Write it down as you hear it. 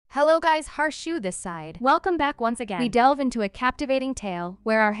Hello guys, Harshu this side. Welcome back once again. We delve into a captivating tale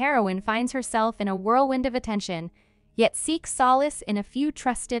where our heroine finds herself in a whirlwind of attention, yet seeks solace in a few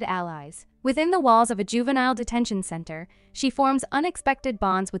trusted allies. Within the walls of a juvenile detention center, she forms unexpected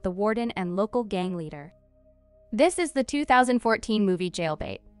bonds with the warden and local gang leader. This is the 2014 movie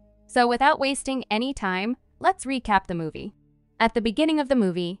Jailbait. So without wasting any time, let's recap the movie. At the beginning of the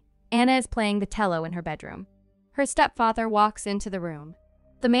movie, Anna is playing the cello in her bedroom. Her stepfather walks into the room.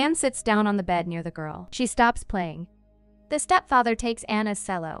 The man sits down on the bed near the girl. She stops playing. The stepfather takes Anna's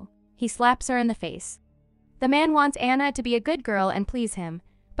cello. He slaps her in the face. The man wants Anna to be a good girl and please him,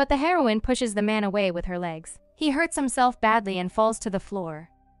 but the heroine pushes the man away with her legs. He hurts himself badly and falls to the floor.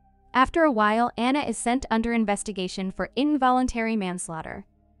 After a while, Anna is sent under investigation for involuntary manslaughter.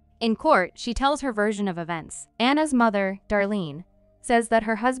 In court, she tells her version of events. Anna's mother, Darlene, says that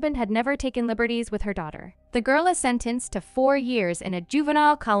her husband had never taken liberties with her daughter. The girl is sentenced to 4 years in a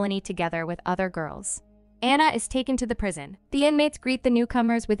juvenile colony together with other girls. Anna is taken to the prison. The inmates greet the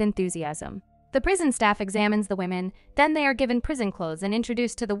newcomers with enthusiasm. The prison staff examines the women, then they are given prison clothes and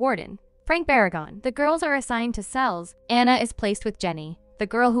introduced to the warden, Frank Barragon. The girls are assigned to cells. Anna is placed with Jenny, the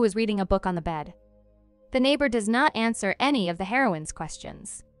girl who is reading a book on the bed. The neighbor does not answer any of the heroine's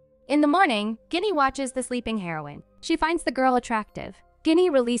questions. In the morning, Ginny watches the sleeping heroine. She finds the girl attractive. Ginny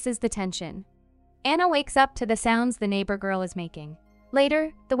releases the tension. Anna wakes up to the sounds the neighbor girl is making.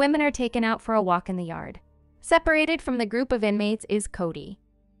 Later, the women are taken out for a walk in the yard. Separated from the group of inmates is Cody.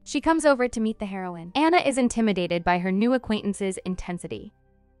 She comes over to meet the heroine. Anna is intimidated by her new acquaintance's intensity.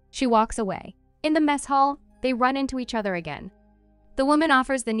 She walks away. In the mess hall, they run into each other again. The woman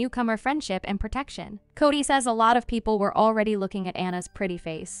offers the newcomer friendship and protection. Cody says a lot of people were already looking at Anna's pretty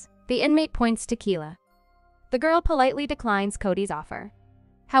face. The inmate points to Keela. The girl politely declines Cody's offer.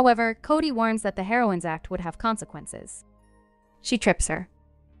 However, Cody warns that the heroine's act would have consequences. She trips her.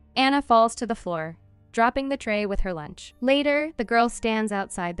 Anna falls to the floor, dropping the tray with her lunch. Later, the girl stands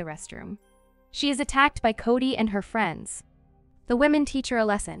outside the restroom. She is attacked by Cody and her friends. The women teach her a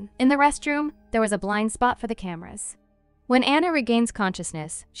lesson. In the restroom, there was a blind spot for the cameras. When Anna regains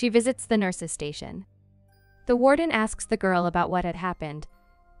consciousness, she visits the nurse's station. The warden asks the girl about what had happened,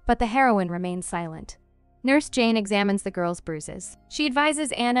 but the heroine remains silent. Nurse Jane examines the girl's bruises. She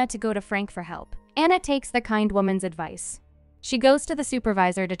advises Anna to go to Frank for help. Anna takes the kind woman's advice. She goes to the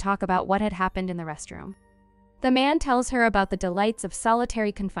supervisor to talk about what had happened in the restroom. The man tells her about the delights of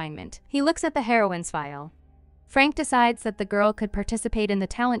solitary confinement. He looks at the heroine's file. Frank decides that the girl could participate in the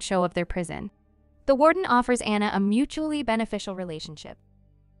talent show of their prison. The warden offers Anna a mutually beneficial relationship.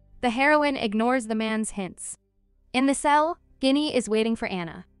 The heroine ignores the man's hints. In the cell, Ginny is waiting for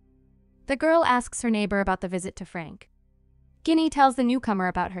Anna. The girl asks her neighbor about the visit to Frank. Ginny tells the newcomer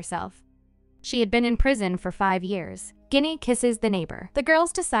about herself. She had been in prison for 5 years. Ginny kisses the neighbor. The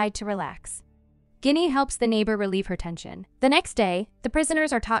girls decide to relax. Ginny helps the neighbor relieve her tension. The next day, the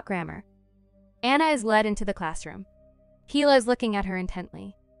prisoners are taught grammar. Anna is led into the classroom. Keela is looking at her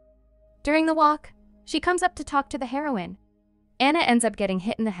intently. During the walk, she comes up to talk to the heroine. Anna ends up getting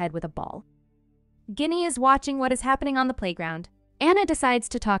hit in the head with a ball. Ginny is watching what is happening on the playground. Anna decides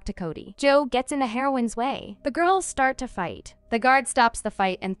to talk to Cody. Joe gets in the heroine's way. The girls start to fight. The guard stops the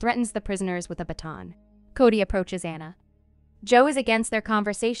fight and threatens the prisoners with a baton. Cody approaches Anna. Joe is against their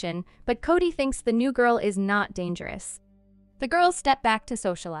conversation, but Cody thinks the new girl is not dangerous. The girls step back to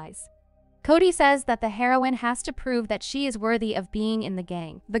socialize. Cody says that the heroine has to prove that she is worthy of being in the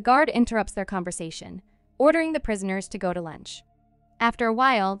gang. The guard interrupts their conversation, ordering the prisoners to go to lunch. After a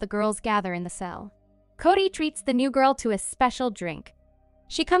while, the girls gather in the cell. Cody treats the new girl to a special drink.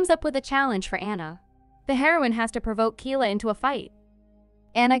 She comes up with a challenge for Anna. The heroine has to provoke Keela into a fight.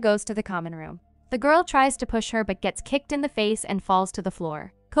 Anna goes to the common room. The girl tries to push her but gets kicked in the face and falls to the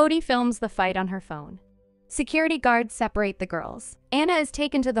floor. Cody films the fight on her phone. Security guards separate the girls. Anna is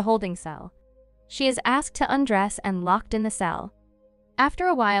taken to the holding cell. She is asked to undress and locked in the cell. After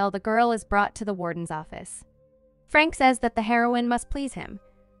a while, the girl is brought to the warden's office. Frank says that the heroine must please him.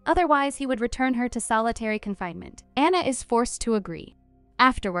 Otherwise, he would return her to solitary confinement. Anna is forced to agree.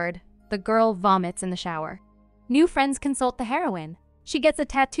 Afterward, the girl vomits in the shower. New friends consult the heroine. She gets a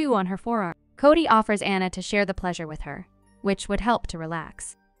tattoo on her forearm. Cody offers Anna to share the pleasure with her, which would help to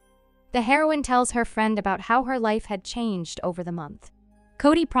relax. The heroine tells her friend about how her life had changed over the month.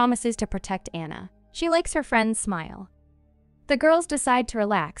 Cody promises to protect Anna. She likes her friend's smile. The girls decide to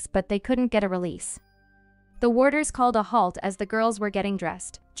relax, but they couldn't get a release. The warders called a halt as the girls were getting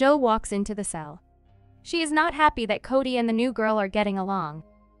dressed. Joe walks into the cell. She is not happy that Cody and the new girl are getting along.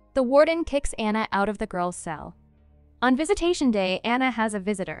 The warden kicks Anna out of the girls' cell. On visitation day, Anna has a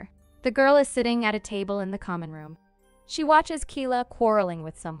visitor. The girl is sitting at a table in the common room. She watches Keela quarreling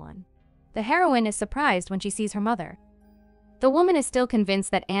with someone. The heroine is surprised when she sees her mother. The woman is still convinced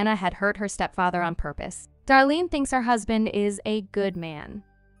that Anna had hurt her stepfather on purpose. Darlene thinks her husband is a good man.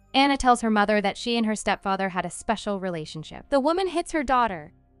 Anna tells her mother that she and her stepfather had a special relationship. The woman hits her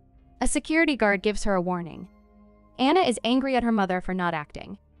daughter. A security guard gives her a warning. Anna is angry at her mother for not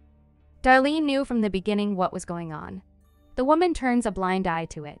acting. Darlene knew from the beginning what was going on. The woman turns a blind eye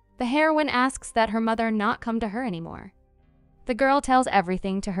to it. The heroine asks that her mother not come to her anymore. The girl tells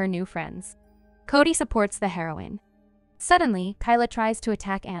everything to her new friends. Cody supports the heroine. Suddenly, Kyla tries to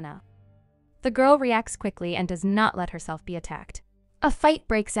attack Anna. The girl reacts quickly and does not let herself be attacked. A fight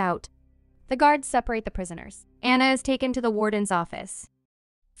breaks out. The guards separate the prisoners. Anna is taken to the warden's office.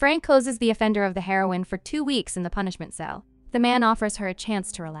 Frank closes the offender of the heroine for 2 weeks in the punishment cell. The man offers her a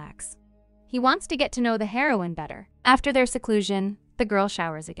chance to relax. He wants to get to know the heroine better. After their seclusion, the girl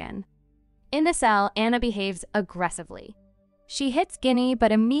showers again. In the cell, Anna behaves aggressively. She hits Ginny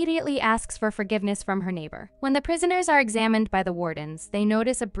but immediately asks for forgiveness from her neighbor. When the prisoners are examined by the wardens, they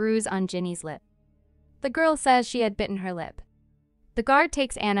notice a bruise on Ginny's lip. The girl says she had bitten her lip. The guard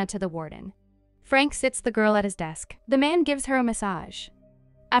takes Anna to the warden. Frank sits the girl at his desk. The man gives her a massage.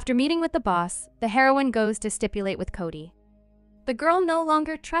 After meeting with the boss, the heroine goes to stipulate with Cody. The girl no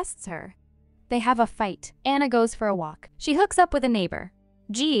longer trusts her. They have a fight. Anna goes for a walk. She hooks up with a neighbor,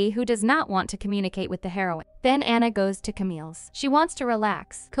 G, who does not want to communicate with the heroine. Then Anna goes to Camille's. She wants to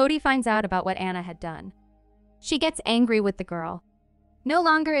relax. Cody finds out about what Anna had done. She gets angry with the girl. No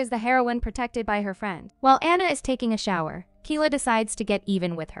longer is the heroine protected by her friend. While Anna is taking a shower, Keela decides to get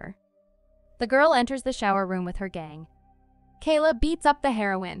even with her. The girl enters the shower room with her gang. Kayla beats up the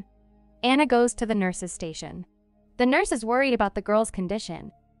heroine. Anna goes to the nurse's station. The nurse is worried about the girl's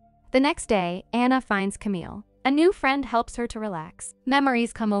condition. The next day, Anna finds Camille. A new friend helps her to relax.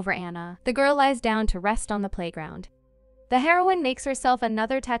 Memories come over Anna. The girl lies down to rest on the playground. The heroine makes herself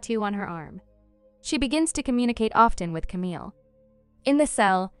another tattoo on her arm. She begins to communicate often with Camille. In the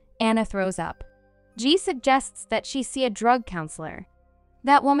cell, Anna throws up. G suggests that she see a drug counselor.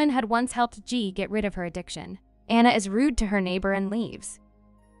 That woman had once helped G get rid of her addiction. Anna is rude to her neighbor and leaves.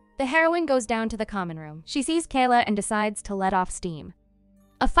 The heroine goes down to the common room. She sees Kayla and decides to let off steam.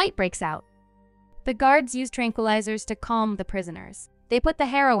 A fight breaks out. The guards use tranquilizers to calm the prisoners. They put the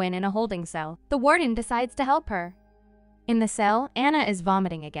heroine in a holding cell. The warden decides to help her. In the cell, Anna is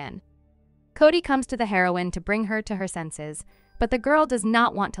vomiting again. Cody comes to the heroine to bring her to her senses, but the girl does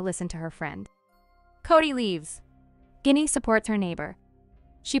not want to listen to her friend. Cody leaves. Ginny supports her neighbor.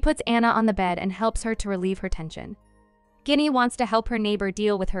 She puts Anna on the bed and helps her to relieve her tension. Ginny wants to help her neighbor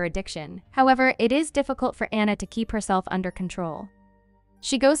deal with her addiction. However, it is difficult for Anna to keep herself under control.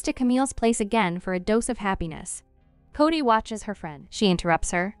 She goes to Camille's place again for a dose of happiness. Cody watches her friend. She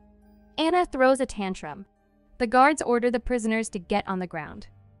interrupts her. Anna throws a tantrum. The guards order the prisoners to get on the ground.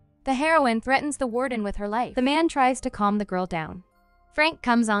 The heroine threatens the warden with her life. The man tries to calm the girl down. Frank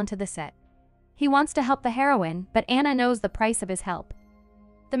comes onto the set. He wants to help the heroine, but Anna knows the price of his help.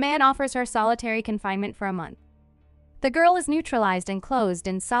 The man offers her solitary confinement for a month. The girl is neutralized and closed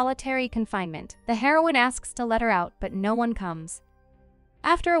in solitary confinement. The heroine asks to let her out, but no one comes.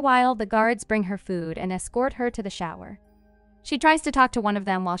 After a while, the guards bring her food and escort her to the shower. She tries to talk to one of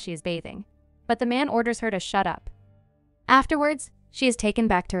them while she is bathing, but the man orders her to shut up. Afterwards, she is taken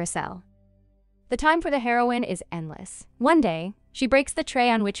back to her cell. The time for the heroine is endless. One day, she breaks the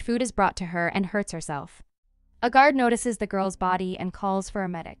tray on which food is brought to her and hurts herself. A guard notices the girl's body and calls for a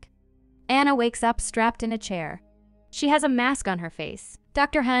medic. Anna wakes up strapped in a chair. She has a mask on her face.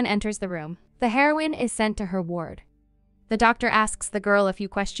 Dr. Han enters the room. The heroine is sent to her ward. The doctor asks the girl a few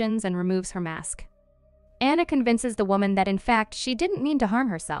questions and removes her mask. Anna convinces the woman that in fact she didn't mean to harm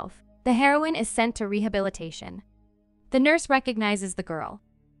herself. The heroine is sent to rehabilitation. The nurse recognizes the girl.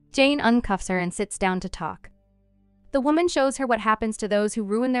 Jane uncuffs her and sits down to talk. The woman shows her what happens to those who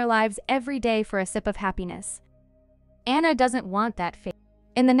ruin their lives every day for a sip of happiness. Anna doesn't want that fate.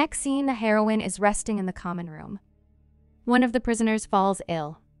 In the next scene, the heroine is resting in the common room. One of the prisoners falls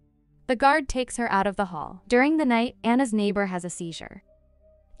ill. The guard takes her out of the hall. During the night, Anna's neighbor has a seizure.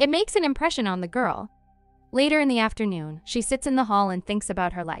 It makes an impression on the girl. Later in the afternoon, she sits in the hall and thinks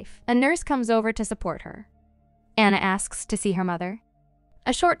about her life. A nurse comes over to support her. Anna asks to see her mother.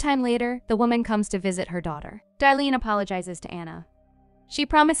 A short time later, the woman comes to visit her daughter. Darlene apologizes to Anna. She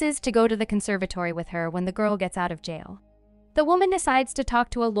promises to go to the conservatory with her when the girl gets out of jail. The woman decides to talk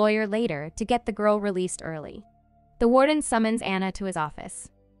to a lawyer later to get the girl released early. The warden summons Anna to his office.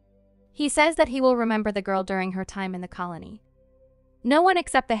 He says that he will remember the girl during her time in the colony. No one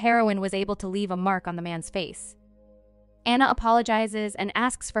except the heroine was able to leave a mark on the man's face. Anna apologizes and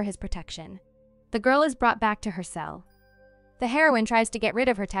asks for his protection. The girl is brought back to her cell. the heroine tries to get rid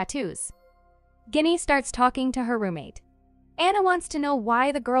of her tattoos. Ginny starts talking to her roommate. Anna wants to know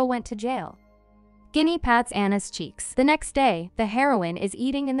why the girl went to jail. Ginny pats Anna's cheeks. The next day, the heroine is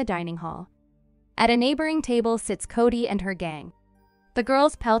eating in the dining hall. At a neighboring table sits Cody and her gang. The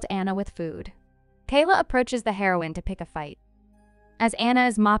girls pelt Anna with food. Kayla approaches the heroine to pick a fight. As Anna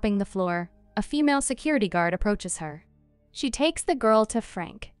is mopping the floor, a female security guard approaches her. She takes the girl to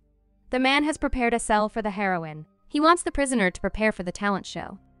Frank. The man has prepared a cell for the heroine. He wants the prisoner to prepare for the talent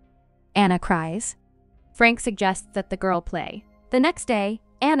show. Anna cries. Frank suggests that the girl play. The next day,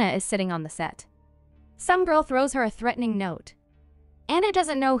 Anna is sitting on the set. Some girl throws her a threatening note. Anna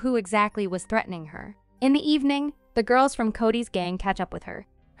doesn't know who exactly was threatening her. In the evening, the girls from Cody's gang catch up with her.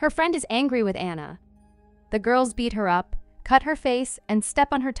 Her friend is angry with Anna. The girls beat her up, cut her face, and step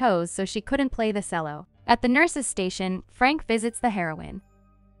on her toes so she couldn't play the cello. At the nurse's station, Frank visits the heroine.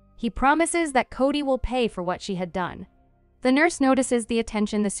 He promises that Cody will pay for what she had done. The nurse notices the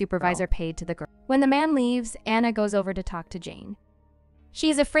attention the supervisor paid to the girl. When the man leaves, Anna goes over to talk to Jane.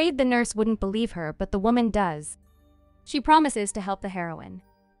 She is afraid the nurse wouldn't believe her, but the woman does. She promises to help the heroine.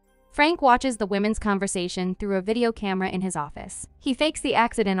 Frank watches the women's conversation through a video camera in his office. He fakes the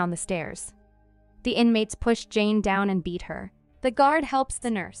accident on the stairs. The inmates push Jane down and beat her. The guard helps the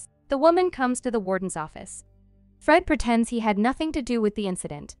nurse. The woman comes to the warden's office. Fred pretends he had nothing to do with the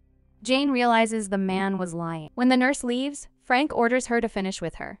incident. Jane realizes the man was lying. When the nurse leaves, Frank orders her to finish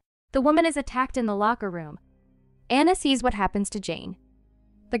with her. The woman is attacked in the locker room. Anna sees what happens to Jane.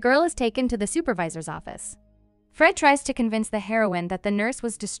 The girl is taken to the supervisor's office. Fred tries to convince the heroine that the nurse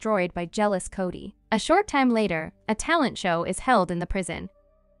was destroyed by jealous Cody. A short time later, a talent show is held in the prison.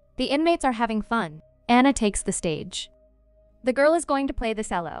 The inmates are having fun. Anna takes the stage. The girl is going to play the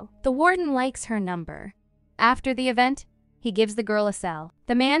cello. The warden likes her number. After the event, he gives the girl a cell.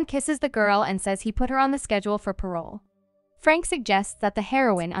 The man kisses the girl and says he put her on the schedule for parole. Frank suggests that the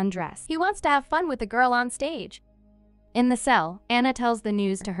heroine undress. He wants to have fun with the girl on stage. In the cell, Anna tells the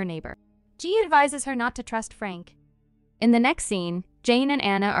news to her neighbor. She advises her not to trust Frank. In the next scene, Jane and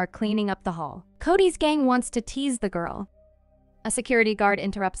Anna are cleaning up the hall. Cody's gang wants to tease the girl. A security guard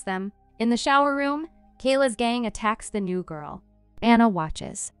interrupts them. In the shower room, Kayla's gang attacks the new girl. Anna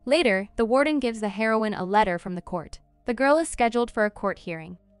watches. Later, the warden gives the heroine a letter from the court. The girl is scheduled for a court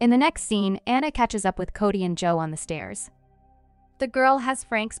hearing. In the next scene, Anna catches up with Cody and Joe on the stairs. The girl has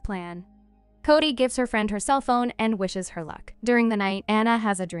Frank's plan. Cody gives her friend her cell phone and wishes her luck. During the night, Anna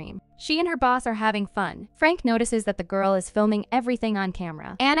has a dream. She and her boss are having fun. Frank notices that the girl is filming everything on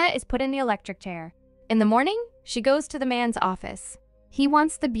camera. Anna is put in the electric chair. In the morning, she goes to the man's office. He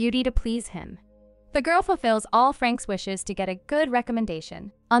wants the beauty to please him. The girl fulfills all Frank's wishes to get a good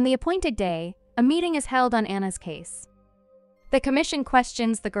recommendation. On the appointed day, a meeting is held on Anna's case. The commission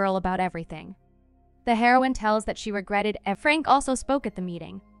questions the girl about everything. The heroine tells that she regretted Frank also spoke at the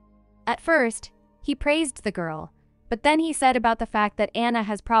meeting. At first, he praised the girl, but then he said about the fact that Anna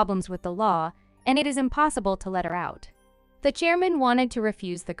has problems with the law and it is impossible to let her out. The chairman wanted to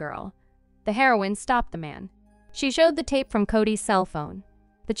refuse the girl. The heroine stopped the man. She showed the tape from Cody's cell phone.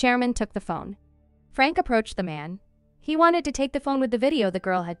 The chairman took the phone. Frank approached the man. He wanted to take the phone with the video the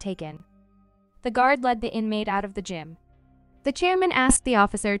girl had taken. The guard led the inmate out of the gym. The chairman asked the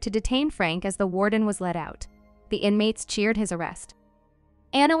officer to detain Frank as the warden was let out. The inmates cheered his arrest.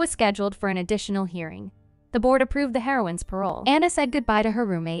 Anna was scheduled for an additional hearing. The board approved the heroine's parole. Anna said goodbye to her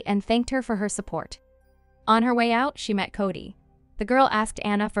roommate and thanked her for her support. On her way out, she met Cody. The girl asked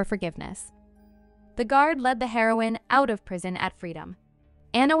Anna for forgiveness. The guard led the heroine out of prison at freedom.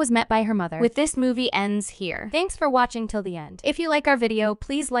 Anna was met by her mother. With this movie ends here. Thanks for watching till the end. If you like our video,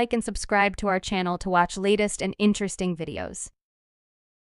 please like and subscribe to our channel to watch latest and interesting videos.